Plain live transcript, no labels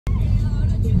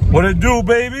What it do,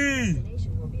 baby?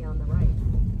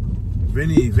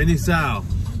 Vinny Sal.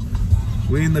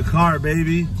 We in the car,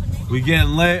 baby. We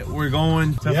getting lit. We're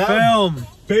going to film.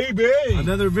 Baby.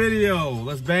 Another video.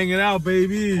 Let's bang it out,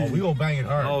 baby. Oh, we gonna bang it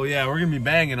hard. Oh, yeah. We're gonna be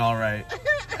banging all right.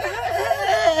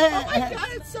 Oh my God,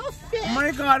 it's so fit. Oh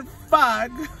my God,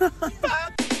 fuck.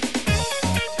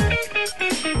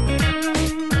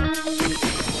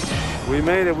 We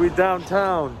made it. We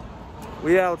downtown.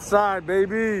 We outside,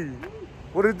 baby.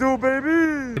 What it do,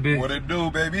 baby? What it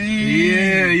do, baby?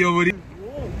 Yeah, yo, buddy.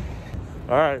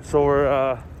 All right, so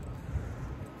we're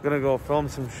gonna go film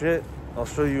some shit. I'll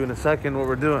show you in a second what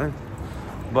we're doing.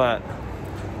 But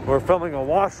we're filming a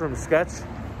washroom sketch,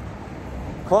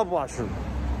 club washroom.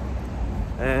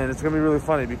 And it's gonna be really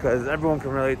funny because everyone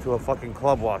can relate to a fucking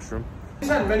club washroom.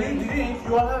 Listen, when you drink,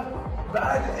 you have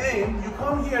bad aim. You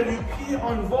come here, you pee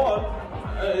on wall,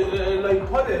 like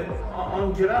put it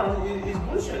on ground. It's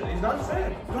bullshit. It's not fair.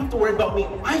 You don't have to worry about me.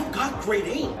 I've got great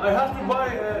aim. I have to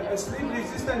buy a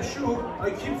sleep-resistant shoe.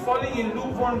 I keep falling in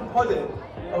lukewarm puddle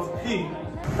of pee.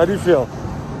 How do you feel?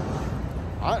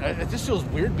 It just feels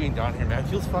weird being down here, man. It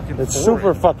feels fucking It's foreign.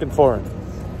 super fucking foreign.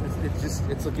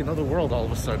 It's like another world all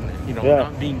of a sudden. You know, Yeah.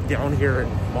 not being down here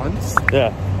in months.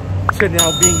 Yeah. To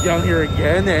now being down here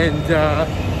again, and a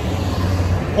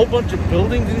whole bunch of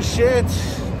buildings and shit.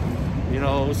 You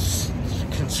know,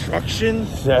 construction.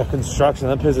 Yeah, construction.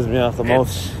 That pisses me off the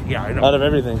most. Yeah, I know. Out of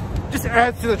everything. Just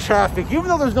adds to the traffic. Even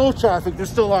though there's no traffic,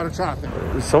 there's still a lot of traffic.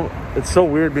 It's so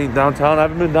weird being downtown. I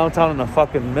haven't been downtown in a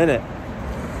fucking minute.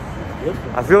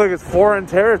 I feel like it's foreign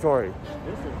territory.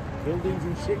 Buildings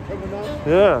and shit coming up.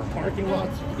 Yeah. Parking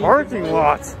lots. Parking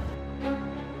lots.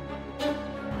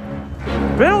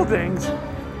 Buildings?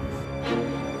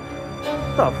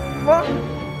 What the fuck?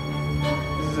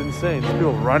 This is insane. There's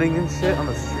people running and shit on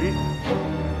the street.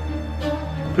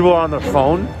 People are on their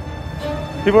phone.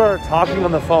 People are talking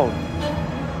on the phone.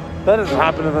 That doesn't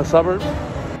happen in the suburbs.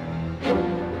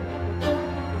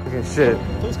 Okay, shit. A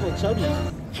place called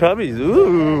Chubby's. Chubby's,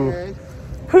 ooh. Okay.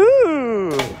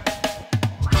 Ooh.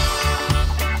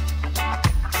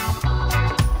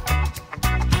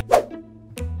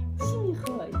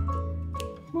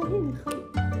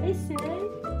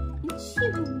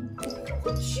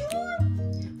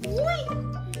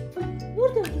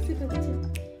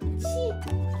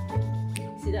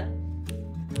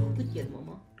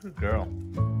 Good girl.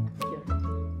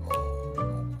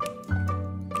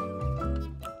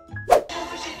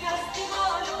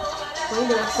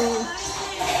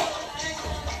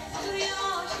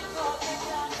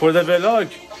 For the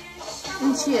vlog.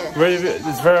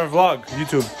 It's for our vlog,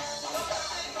 YouTube.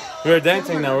 We're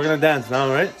dancing now. We're gonna dance now,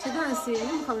 right?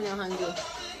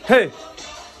 Hey!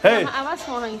 Hey!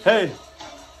 Hey!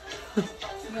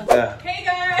 Yeah.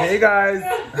 Hey guys!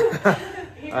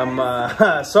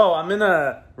 I'm in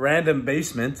a random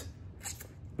basement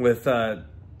with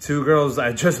two girls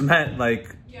I just met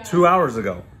like 2 hours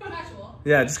ago. Casual.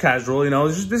 Yeah, just casual, you know.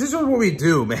 This is what we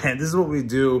do, man. This is what we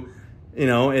do, you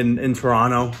know, in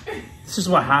Toronto. This is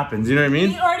what happens, you know what I mean?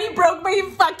 He already broke my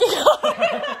fucking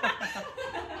heart.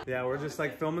 Yeah, we're just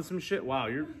like filming some shit. Wow,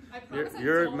 your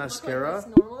mascara.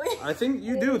 Normally. I think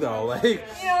you do though. Like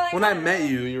when I met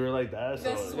you, you were like that. So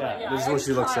yeah, this is what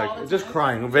she looks like. Just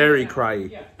crying, very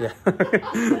cryy.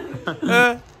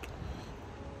 Yeah.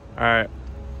 All right,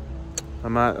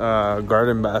 I'm at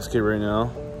Garden Basket right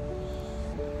now.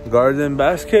 Garden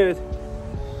Basket.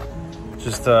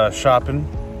 Just shopping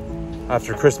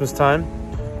after Christmas time.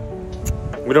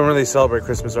 We don't really celebrate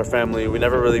Christmas, our family. We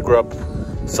never really grew up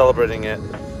celebrating it.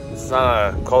 It's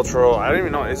not a cultural, I don't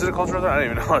even know, is it a cultural thing? I don't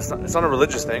even know. It's not a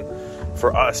religious thing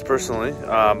for us personally,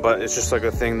 but it's just like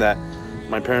a thing that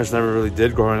my parents never really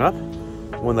did growing up.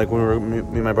 Me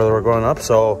and my brother were growing up.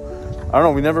 So I don't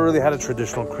know, we never really had a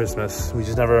traditional Christmas. We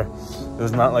just never, it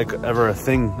was not like ever a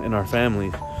thing in our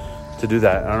family to do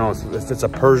that. I don't know if it's a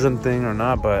Persian thing or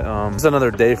not, but it's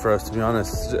another day for us, to be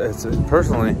honest.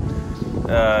 Personally,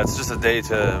 it's just a day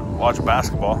to watch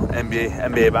basketball,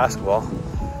 NBA basketball.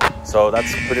 So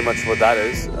that's pretty much what that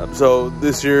is. So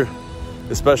this year,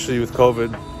 especially with COVID,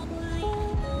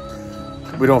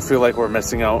 we don't feel like we're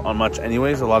missing out on much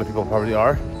anyways. A lot of people probably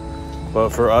are. But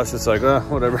for us, it's like,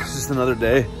 whatever, it's just another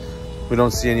day. We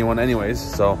don't see anyone anyways.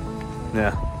 So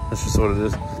yeah, that's just what it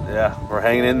is. Yeah, we're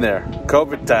hanging in there.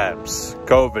 COVID times.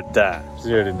 COVID times.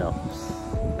 You already know.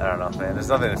 I don't know, man. There's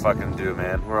nothing to fucking do,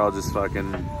 man. We're all just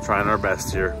fucking trying our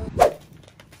best here.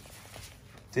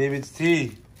 David's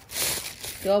tea.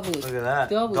 Double. Look at that.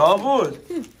 Double.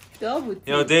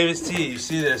 Yo, David's tea. You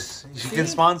see this? You can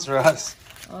sponsor us.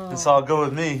 Oh. It's all good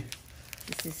with me.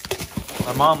 This is...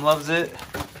 My mom loves it.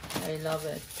 I love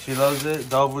it. She loves it.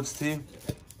 David's tea.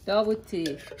 Double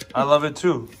tea. I love it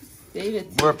too. David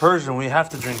tea. We're Persian. We have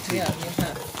to drink tea. Yeah, you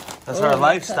have. That's our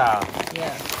lifestyle.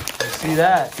 Yeah. You see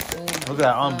that? Look at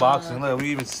that unboxing. Look, we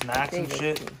even snacks and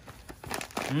shit.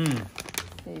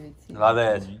 David tea. Love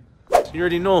it. You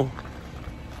already know.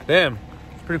 Damn.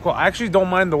 It's pretty cool. I actually don't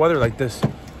mind the weather like this.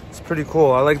 It's pretty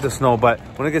cool. I like the snow, but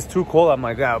when it gets too cold, I'm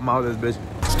like, I'm out of this bitch.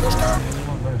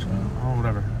 Oh,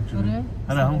 whatever.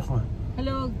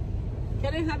 Hello.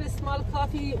 Can I have a small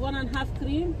coffee, 1.5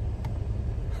 cream?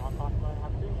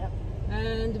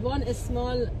 And one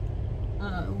small,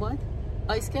 what?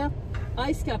 Ice cap?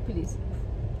 Ice cap, please.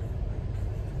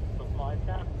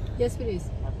 Yes,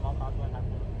 please.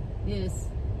 Yes.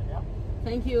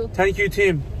 Thank you. Thank you,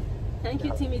 team. Thank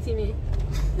you, Timmy. Is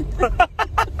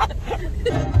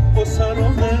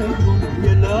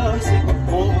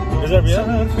that real?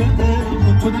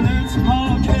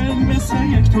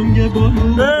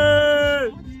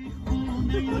 Hey!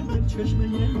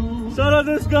 Shout out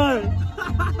this guy.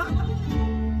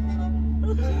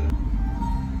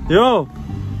 Yo,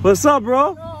 what's up,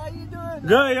 bro? How you doing?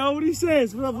 Good, yo, what do you say?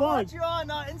 It's for the vlog. You on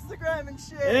Instagram and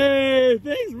shit. Hey,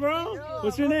 thanks, bro.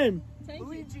 What's your name?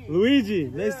 Luigi. Luigi.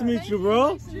 Nice to meet you,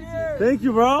 bro. Cheers. Thank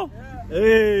you, bro. Yeah.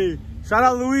 Hey, shout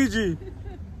out Luigi.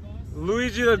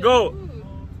 Luigi the GOAT.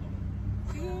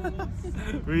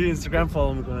 Really Instagram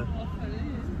follow me.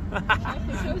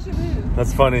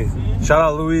 That's funny. Shout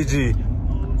out Luigi.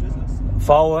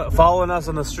 Following us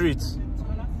on the streets.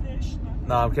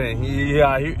 No, I'm kidding.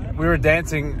 We were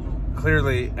dancing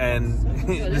clearly, and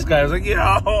this guy was like,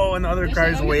 yo, and the other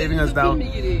guys waving us down.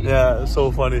 Yeah, it's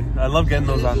so funny. I love getting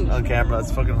those on camera.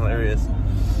 It's fucking hilarious.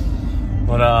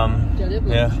 But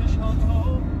yeah,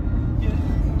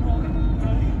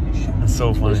 it's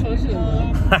so funny.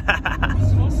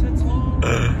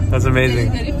 That's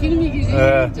amazing.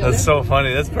 Yeah, that's so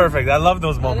funny. That's perfect. I love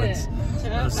those moments.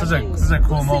 It's such a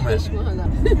cool moment.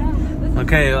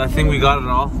 Okay, I think we got it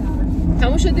all.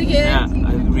 Yeah,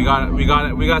 we got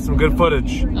it. We got some good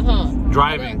footage.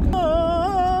 Driving.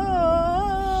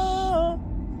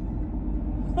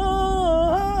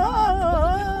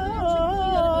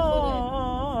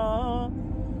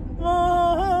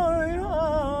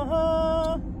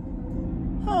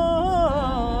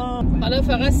 حالا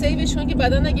فقط سیوش کن که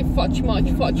بعدا نگی فاک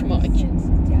ماک.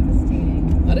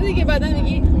 آره دیگه بعدا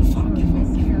میگی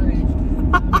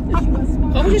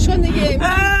خاموشش کن دیگه.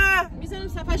 میزنم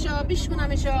صفحه بیش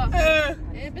کنمش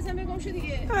بزن بگم شو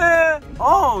دیگه.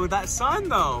 Oh, that sun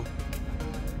though.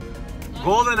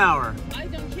 Golden hour. I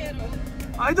don't care.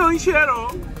 I don't care.